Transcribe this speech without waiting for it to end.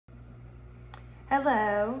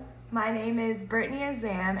Hello, my name is Brittany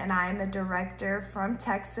Azam and I'm a director from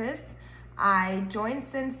Texas. I joined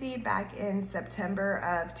Scentsy back in September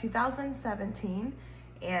of 2017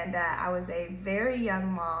 and I was a very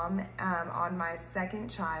young mom on my second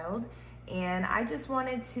child, and I just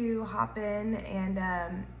wanted to hop in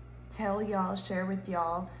and tell y'all, share with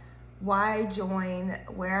y'all why I joined,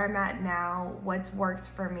 where I'm at now, what's worked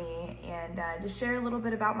for me, and just share a little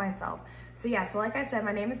bit about myself. So like I said,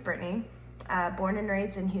 my name is Brittany. Born and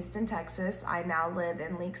raised in Houston, Texas. I now live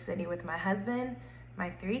in Leak City with my husband, my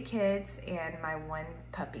 3 kids, and my 1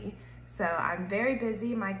 puppy. So I'm very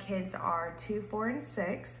busy. My kids are 2, 4, and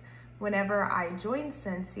 6. Whenever I joined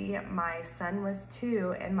Scentsy, my son was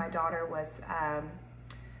 2 and my daughter was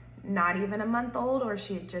not even a month old, or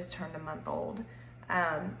she had just turned a month old.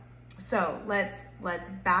 So let's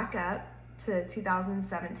back up to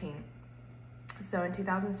 2017. So in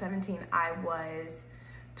 2017, I was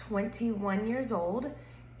 21 years old,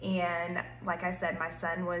 and like I said, my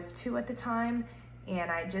son was 2 at the time, and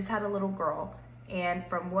I just had a little girl. And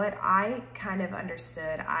from what I kind of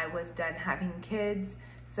understood, I was done having kids.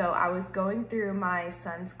 So I was going through my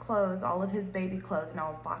son's clothes, all of his baby clothes, and I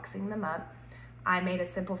was boxing them up. I made a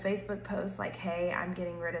simple Facebook post like, hey, I'm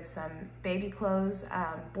getting rid of some baby clothes,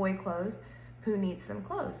 boy clothes, who needs some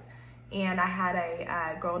clothes? And I had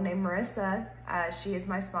a girl named Marissa, she is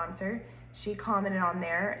my sponsor. She commented on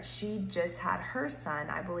there. She just had her son.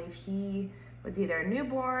 I believe he was either a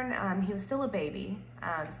newborn, he was still a baby,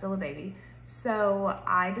 So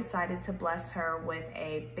I decided to bless her with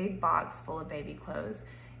a big box full of baby clothes.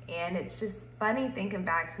 And it's just funny thinking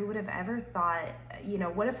back, who would have ever thought,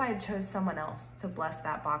 what if I had chose someone else to bless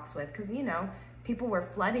that box with? Because, people were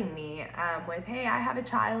flooding me with, hey, I have a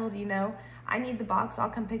child, I need the box, I'll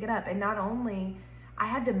come pick it up. And not only, I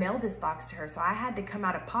had to mail this box to her, so I had to come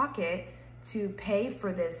out of pocket to pay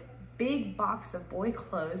for this big box of boy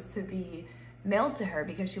clothes to be mailed to her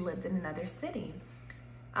because she lived in another city.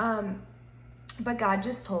 But God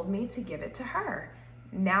just told me to give it to her.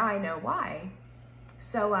 Now I know why.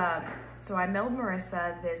 So I mailed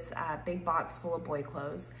Marissa this big box full of boy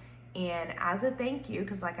clothes. And as a thank you,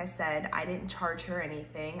 because like I said, I didn't charge her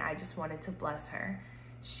anything, I just wanted to bless her,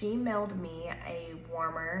 she mailed me a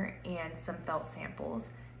warmer and some felt samples.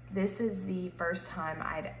 This is the first time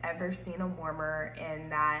I'd ever seen a warmer,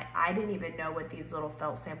 and that I didn't even know what these little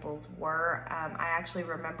felt samples were. I actually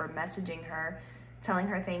remember messaging her, telling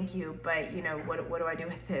her thank you, but what do I do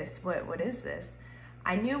with this? What is this?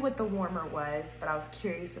 I knew what the warmer was, but I was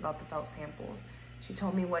curious about the felt samples. She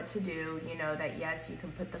told me what to do, that yes, you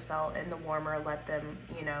can put the felt in the warmer, let them,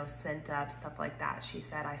 scent up, stuff like that. She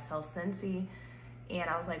said, I sell Scentsy. And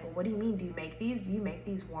I was like, well, what do you mean? Do you make these? Do you make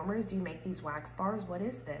these warmers? Do you make these wax bars? What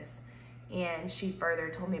is this? And she further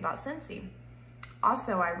told me about Scentsy.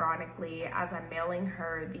 Also, ironically, as I'm mailing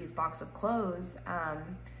her these box of clothes,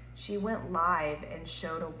 she went live and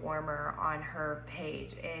showed a warmer on her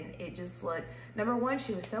page. And it just looked, number one,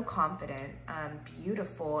 she was so confident,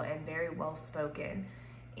 beautiful, and very well-spoken.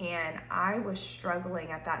 And I was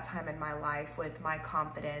struggling at that time in my life with my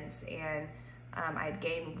confidence, and I'd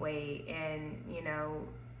gained weight and,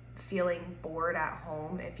 feeling bored at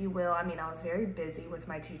home, if you will. I mean, I was very busy with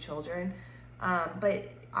my 2 children, but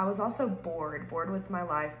I was also bored with my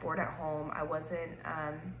life, bored at home. I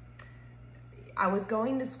was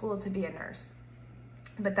going to school to be a nurse,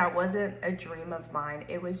 but that wasn't a dream of mine.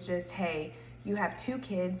 It was just, hey, you have 2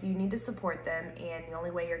 kids, you need to support them, and the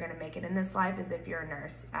only way you're gonna make it in this life is if you're a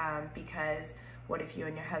nurse, because what if you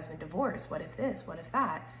and your husband divorce? What if this? What if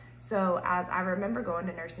that? So as I remember going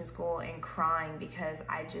to nursing school and crying because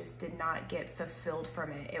I just did not get fulfilled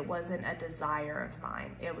from it. It wasn't a desire of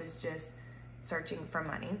mine. It was just searching for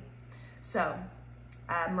money. So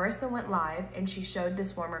Marissa went live and she showed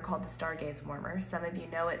this warmer called the Stargaze warmer. Some of you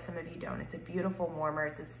know it, some of you don't. It's a beautiful warmer.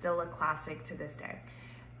 It's still a classic to this day.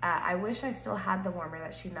 I wish I still had the warmer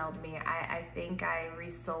that she mailed me. I think I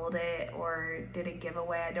resold it or did a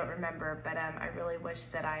giveaway, I don't remember, but I really wish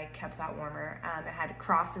that I kept that warmer. It had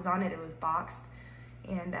crosses on it, it was boxed,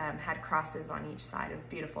 and had crosses on each side. It was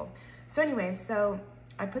beautiful. So anyway, so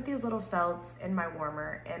I put these little felts in my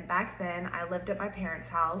warmer, and back then I lived at my parents'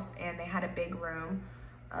 house and they had a big room,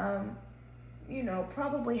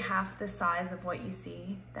 probably half the size of what you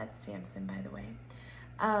see. That's Samson, by the way.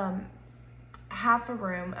 Half a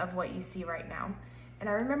room of what you see right now. And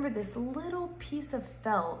I remember this little piece of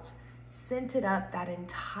felt scented up that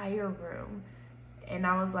entire room. And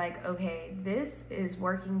I was like, okay, this is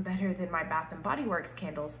working better than my Bath & Body Works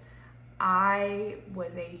candles. I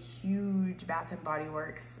was a huge Bath & Body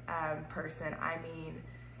Works person. I mean,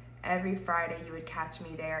 Every Friday you would catch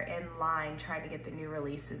me there in line trying to get the new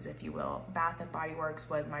releases, if you will. Bath and Body Works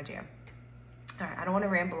was my jam. All right, I don't want to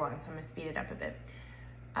ramble on, so I'm gonna speed it up a bit.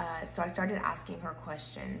 So I started asking her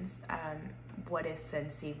questions. What is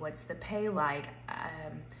Scentsy? What's the pay like?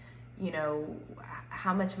 You know,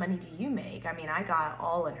 how much money do you make? I mean, I got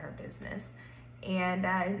all in her business. And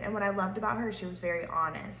what I loved about her, she was very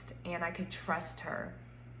honest and I could trust her.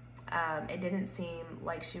 It didn't seem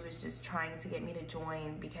like she was just trying to get me to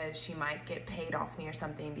join because she might get paid off me or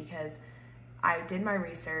something, because I did my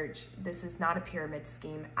research. This is not a pyramid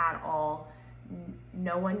scheme at all.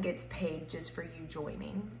 No one gets paid just for you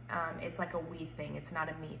joining. It's like a we thing, it's not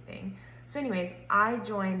a me thing. So anyways, I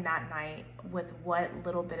joined that night with what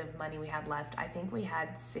little bit of money we had left. I think we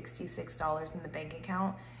had $66 in the bank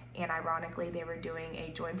account, and ironically, they were doing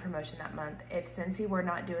a join promotion that month. If Scentsy were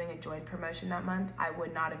not doing a join promotion that month, I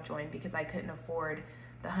would not have joined because I couldn't afford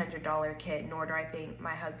the $100 kit, nor do I think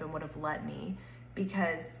my husband would have let me,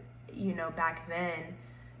 because, you know, back then,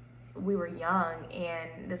 we were young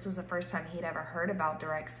and this was the first time he'd ever heard about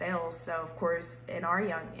direct sales. So of course,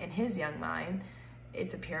 in his young mind,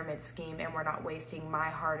 it's a pyramid scheme and we're not wasting my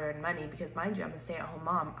hard-earned money, because mind you, I'm a stay-at-home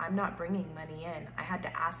mom. I'm not bringing money in. I had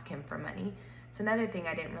to ask him for money. It's another thing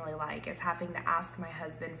I didn't really like, is having to ask my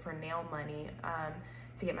husband for nail money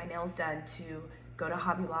to get my nails done, to go to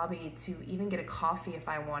Hobby Lobby, to even get a coffee if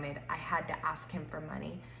I wanted. I had to ask him for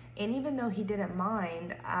money. And even though he didn't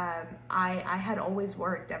mind, I had always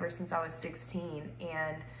worked ever since I was 16.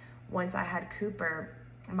 And once I had Cooper,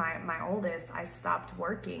 my oldest, I stopped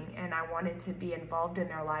working and I wanted to be involved in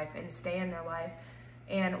their life and stay in their life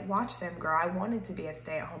and watch them grow. I wanted to be a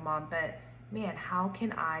stay-at-home mom, but man, how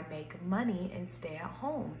can I make money and stay at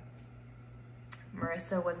home?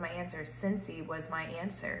 Marissa was my answer. Scentsy was my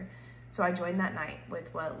answer. So I joined that night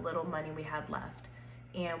with what little money we had left.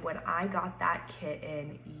 And when I got that kit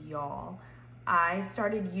in, y'all, I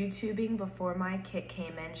started YouTubing before my kit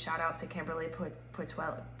came in. Shout out to Kimberly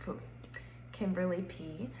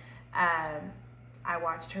P. I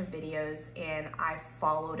watched her videos and I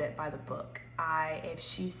followed it by the book. If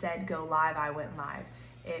she said go live, I went live.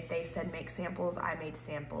 If they said make samples, I made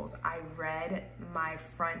samples. I read my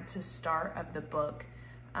front to start of the book.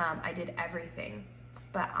 I did everything.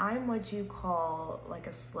 But I'm what you call like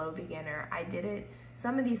a slow beginner. I did it.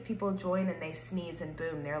 Some of these people join and they sneeze and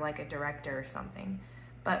boom, they're like a director or something.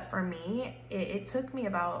 But for me, it took me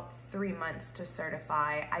about 3 months to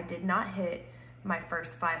certify. I did not hit my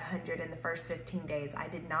first 500 in the first 15 days. I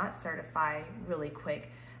did not certify really quick.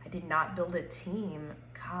 I did not build a team,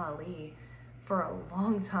 golly, for a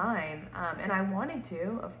long time. And I wanted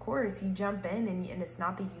to, of course. You jump in and it's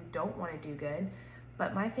not that you don't want to do good.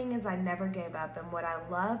 But my thing is I never gave up. And what I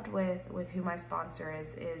loved with who my sponsor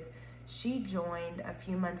is she joined a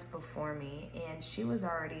few months before me and she was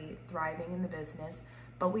already thriving in the business.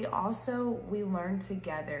 But we learned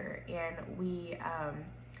together, and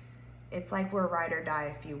it's like we're ride or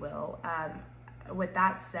die, if you will. With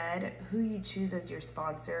that said, who you choose as your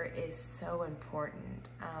sponsor is so important.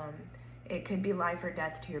 It could be life or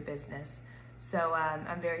death to your business. So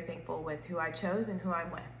I'm very thankful with who I chose and who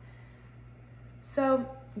I'm with. So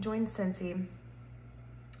joined Scentsy,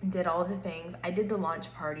 did all the things. I did the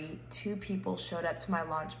launch party. 2 people showed up to my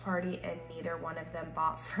launch party and neither one of them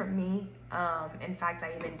bought from me. In fact,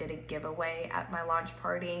 I even did a giveaway at my launch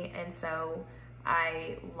party, and so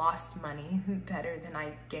I lost money better than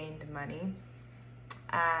I gained money.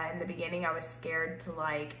 In the beginning, I was scared to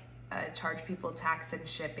charge people tax and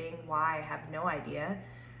shipping. Why? I have no idea.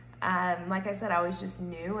 Like I said, I was just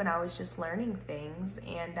new and I was just learning things.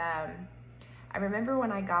 And I remember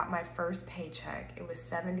when I got my first paycheck, it was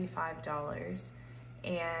 $75.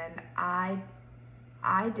 And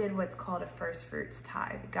I did what's called a first fruits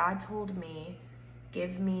tithe. God told me,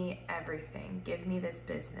 give me everything. Give me this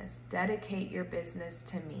business. Dedicate your business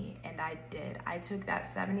to me. And I did. I took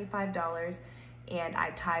that $75 and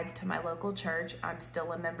I tithed to my local church. I'm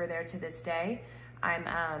still a member there to this day.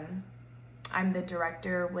 I'm the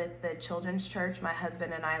director with the children's church. My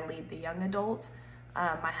husband and I lead the young adults.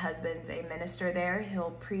 My husband's a minister there.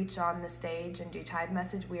 He'll preach on the stage and do tithe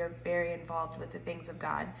message. We are very involved with the things of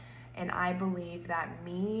God. And I believe that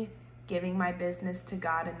me giving my business to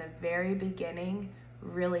God in the very beginning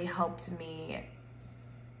really helped me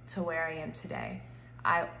to where I am today.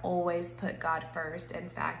 I always put God first. In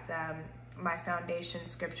fact, my foundation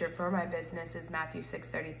scripture for my business is Matthew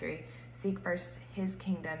 6:33. Seek first his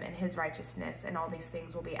kingdom and his righteousness, and all these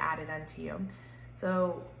things will be added unto you.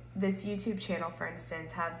 So this YouTube channel, for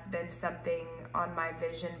instance, has been something on my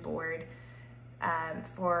vision board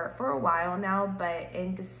for a while now, but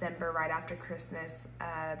in December, right after Christmas,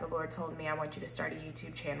 the Lord told me, I want you to start a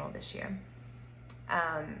YouTube channel this year.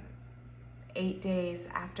 8 days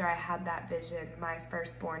after I had that vision, my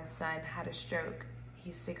firstborn son had a stroke.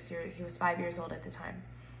 He was 5 years old at the time.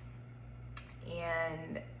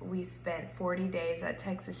 And we spent 40 days at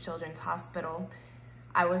Texas Children's Hospital.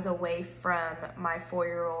 I was away from my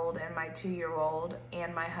 4-year-old and my 2-year-old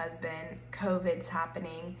and my husband. COVID's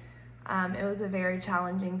happening. It was a very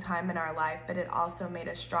challenging time in our life, but it also made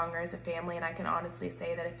us stronger as a family. And I can honestly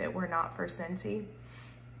say that if it were not for Scentsy,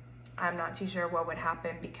 I'm not too sure what would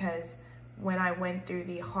happen, because when I went through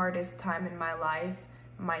the hardest time in my life,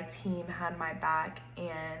 my team had my back,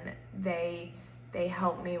 and they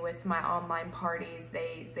helped me with my online parties.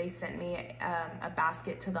 They sent me a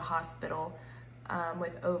basket to the hospital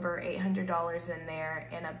with over $800 in there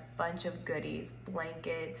and a bunch of goodies,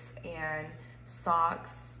 blankets and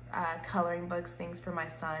socks, coloring books, things for my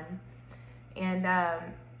son. And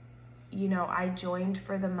you know, I joined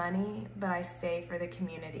for the money, but I stay for the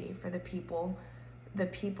community, for the people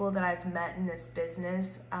that I've met in this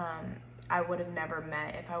business. I would have never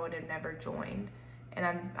met if I would have never joined.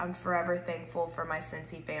 And I'm forever thankful for my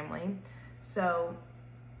Scentsy family. So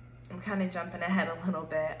I'm kind of jumping ahead a little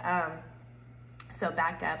bit. So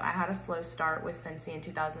back up, I had a slow start with Scentsy in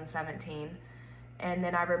 2017. And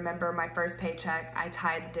then I remember my first paycheck, I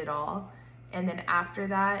tithed it all. And then after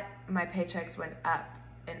that, my paychecks went up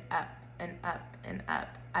and up and up and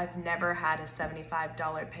up. I've never had a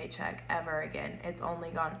 $75 paycheck ever again. It's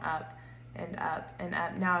only gone up and up and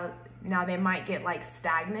up. Now they might get like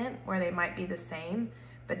stagnant, where they might be the same,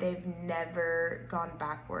 but they've never gone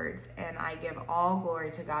backwards. And I give all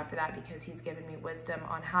glory to God for that, because he's given me wisdom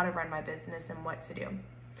on how to run my business and what to do.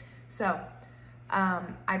 So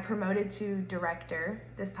I promoted to director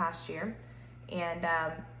this past year. And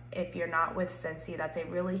if you're not with Scentsy, that's a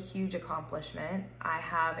really huge accomplishment. I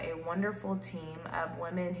have a wonderful team of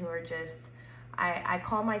women who are just, I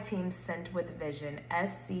call my team Scent with Vision,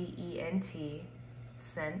 S-C-E-N-T,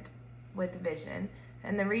 Scent with Vision.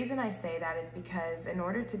 And the reason I say that is because in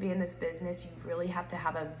order to be in this business, you really have to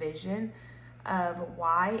have a vision of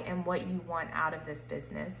why and what you want out of this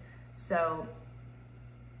business. So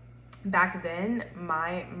back then,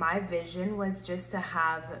 my vision was just to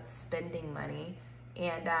have spending money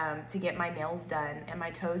and to get my nails done and my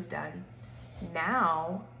toes done.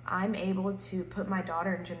 Now I'm able to put my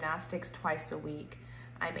daughter in gymnastics twice a week.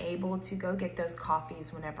 I'm able to go get those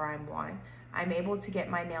coffees whenever I want. I'm able to get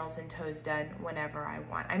my nails and toes done whenever I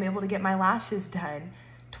want. I'm able to get my lashes done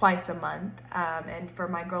twice a month. And for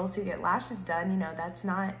my girls who get lashes done, you know, that's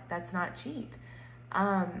not cheap.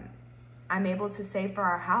 I'm able to save for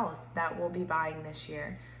our house that we'll be buying this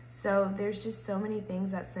year. So there's just so many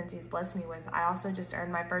things that Scentsy's blessed me with. I also just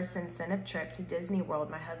earned my first incentive trip to Disney World.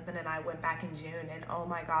 My husband and I went back in June, and oh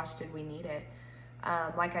my gosh, did we need it.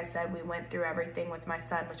 Like I said, we went through everything with my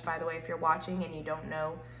son, which, by the way, if you're watching and you don't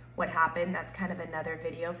know what happened, that's kind of another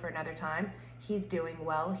video for another time. He's doing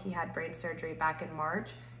well. He had brain surgery back in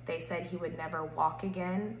March. They said he would never walk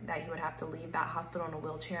again, that he would have to leave that hospital in a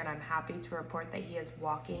wheelchair, and I'm happy to report that he is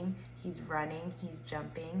walking, he's running, he's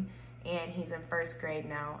jumping, and he's in first grade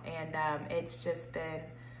now. And it's just been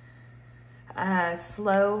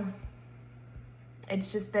slow.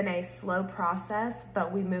 It's just been a slow process,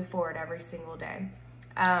 but we move forward every single day.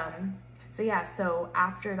 So yeah, so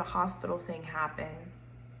after the hospital thing happened,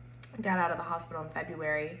 I got out of the hospital in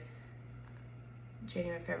February,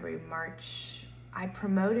 January, February, March. I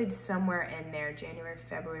promoted somewhere in there, January,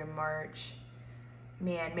 February, March.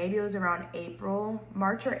 Man, maybe it was around April,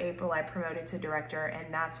 March or April, I promoted to director,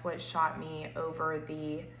 and that's what shot me over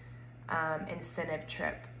the incentive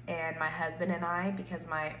trip. And my husband and I, because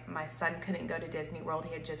my son couldn't go to Disney World,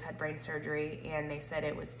 he had just had brain surgery, and they said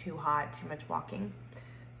it was too hot, too much walking.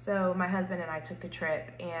 So my husband and I took the trip,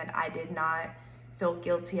 and I did not feel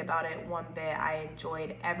guilty about it one bit. I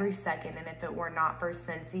enjoyed every second, and if it were not for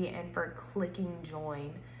Scentsy and for clicking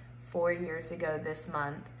join 4 years ago this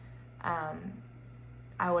month,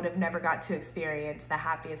 I would have never got to experience the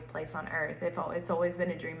happiest place on earth. It's always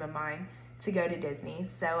been a dream of mine to go to Disney.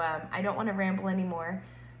 So I don't want to ramble anymore,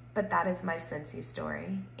 but that is my Scentsy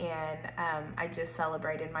story. And I just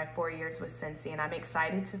celebrated my 4 years with Scentsy, and I'm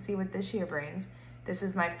excited to see what this year brings. This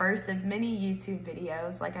is my first of many YouTube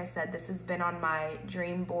videos. Like I said, this has been on my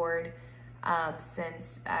dream board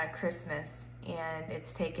since Christmas, and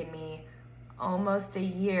it's taken me almost a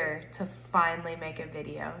year to finally make a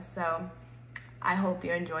video. So I hope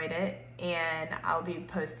you enjoyed it, and I'll be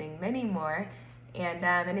posting many more.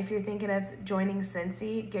 And if you're thinking of joining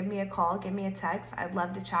Scentsy, give me a call, give me a text. I'd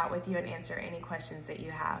love to chat with you and answer any questions that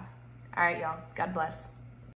you have. All right, y'all. God bless.